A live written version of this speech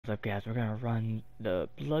What's up guys, we're gonna run the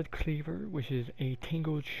Blood Cleaver, which is a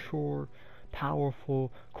Tangled Shore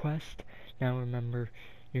powerful quest. Now remember,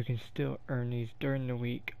 you can still earn these during the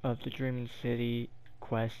week of the Dreaming City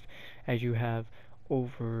quest, as you have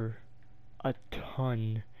over a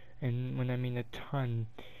ton, and when I mean a ton,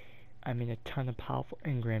 I mean a ton of powerful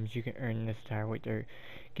engrams you can earn this entire week. They're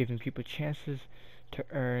giving people chances to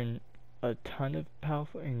earn a ton of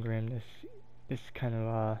powerful engram this kind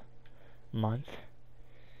of month.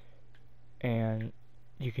 And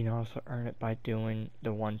you can also earn it by doing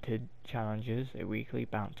the wanted challenges, a weekly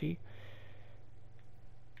bounty.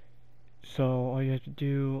 So all you have to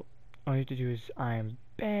do is Iron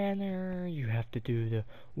Banner. You have to do the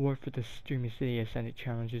War for the Dreamy City Ascended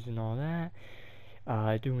challenges and all that.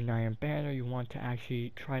 Doing Iron Banner, you want to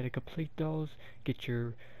actually try to complete those. Get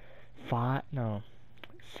your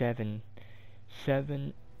seven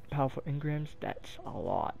powerful engrams. That's a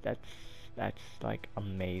lot. That's like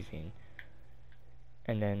amazing.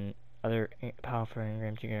 And then other powerful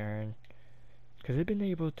engrams you can earn, because they've been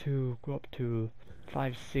able to go up to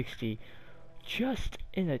 560 just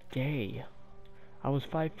in a day. I was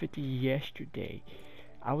 550 yesterday.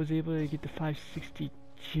 I was able to get to 560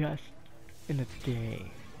 just in a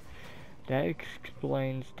day. That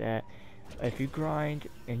explains that if you grind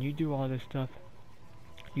and you do all this stuff,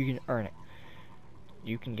 you can earn it.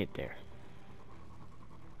 You can get there.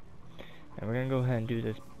 And we're gonna go ahead and do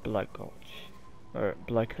this Blood Gulch. Or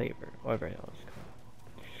Blood Cleaver, whatever it is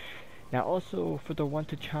called. Now also for the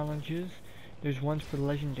wanted challenges, there's ones for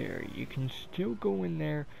legendary. You can still go in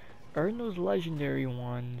there, earn those legendary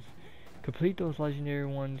ones, complete those legendary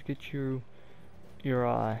ones, get your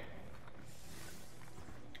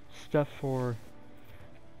stuff for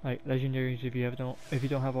like legendaries. If you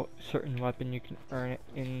don't have a certain weapon, you can earn it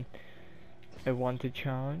in a wanted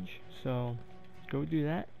challenge. So go do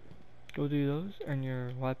that. Go do those, earn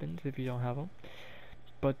your weapons if you don't have them.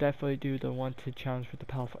 But definitely do the wanted challenge with the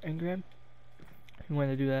powerful engram. You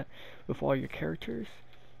want to do that with all your characters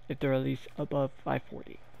if they're at least above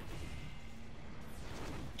 540.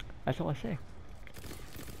 That's all I say.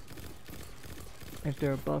 If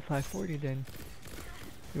they're above 540, then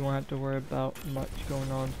you won't have to worry about much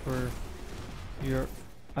going on for your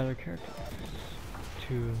other characters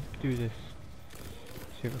to do this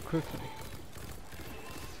super quickly.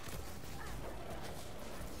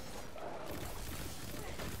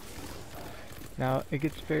 Now it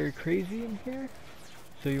gets very crazy in here,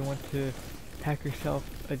 so you want to pack yourself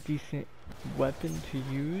a decent weapon to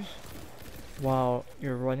use while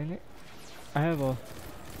you're running it. I have a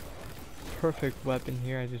perfect weapon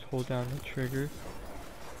here. I just hold down the trigger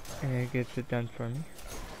and it gets it done for me.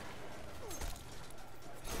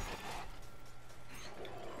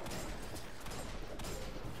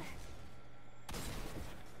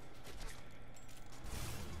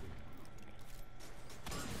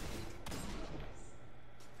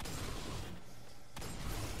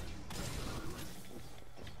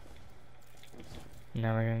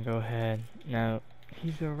 Now we're gonna go ahead. Now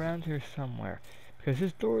he's around here somewhere, because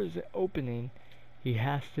his door is opening. He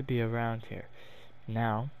has to be around here.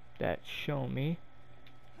 Now that's shown me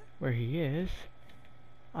where he is.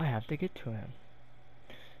 I have to get to him.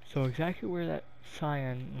 So exactly where that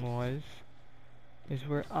cyan was is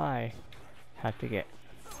where I have to get,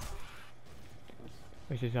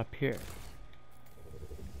 which is up here.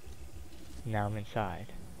 Now I'm inside.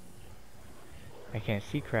 I can't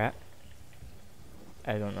see crap.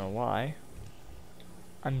 I don't know why.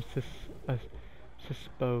 I'm supposed.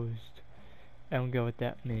 I don't get what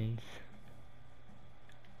that means.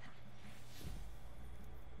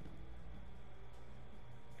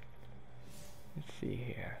 Let's see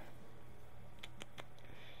here.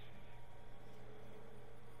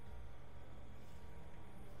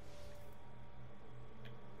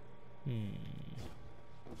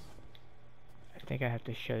 I think I have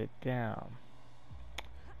to shut it down.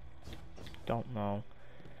 Don't know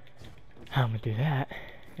how I'm gonna do that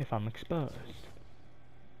if I'm exposed.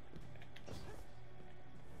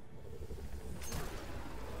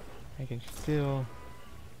 I can still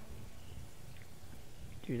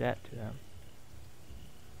do that to them.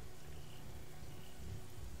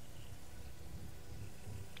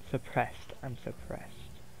 Suppressed. I'm suppressed.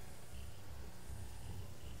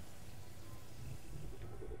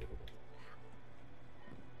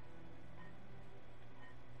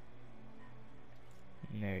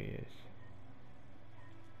 And there he is.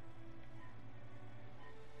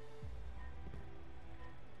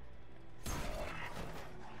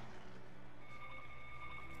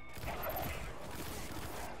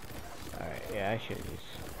 Alright, yeah, I should use.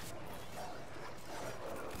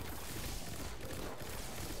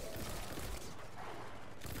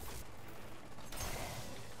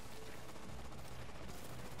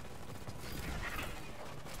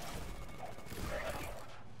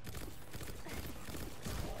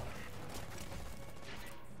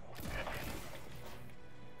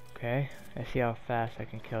 Okay, let's see how fast I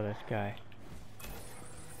can kill this guy.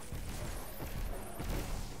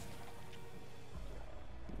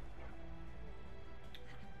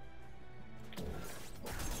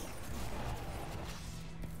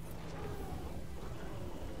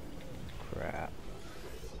 Crap.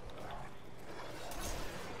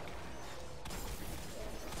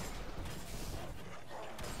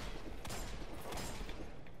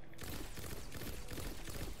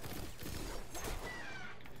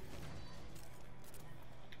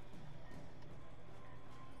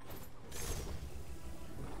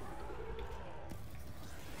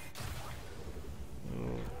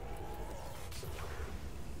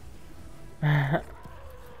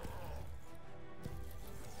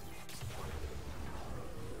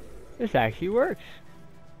 This actually works.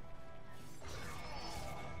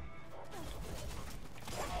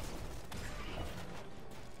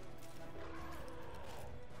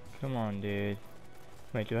 Come on, dude.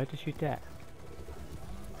 Wait, do I have to shoot that?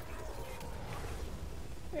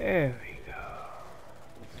 There we go.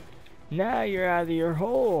 Now you're out of your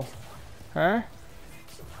hole. Huh?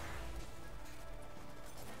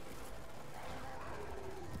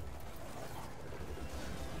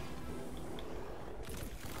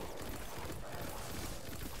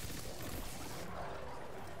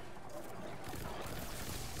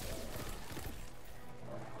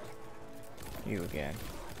 You again.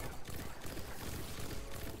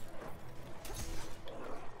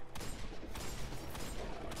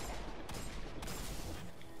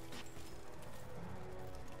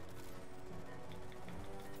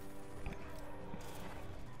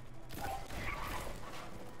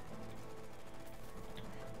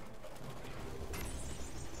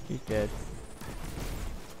 He's dead.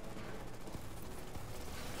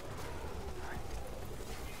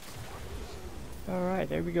 Alright,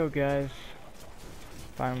 there we go, guys.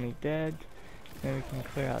 Finally dead. Then we can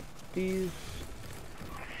clear out these.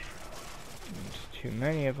 There's too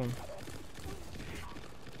many of them.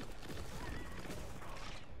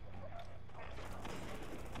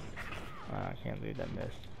 I can't believe that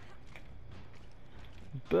missed.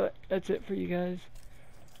 But that's it for you guys.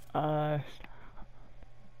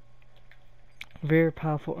 Very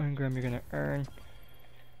powerful engram you're gonna earn.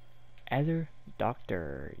 Other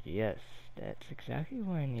Doctor. Yes, that's exactly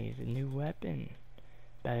what I need. A new weapon.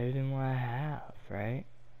 Better than what I have, right?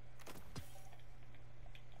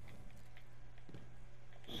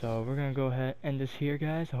 So we're gonna go ahead and end this here,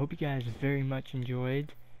 guys. I hope you guys very much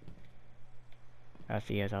enjoyed. I'll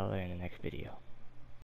see you guys all there in the next video.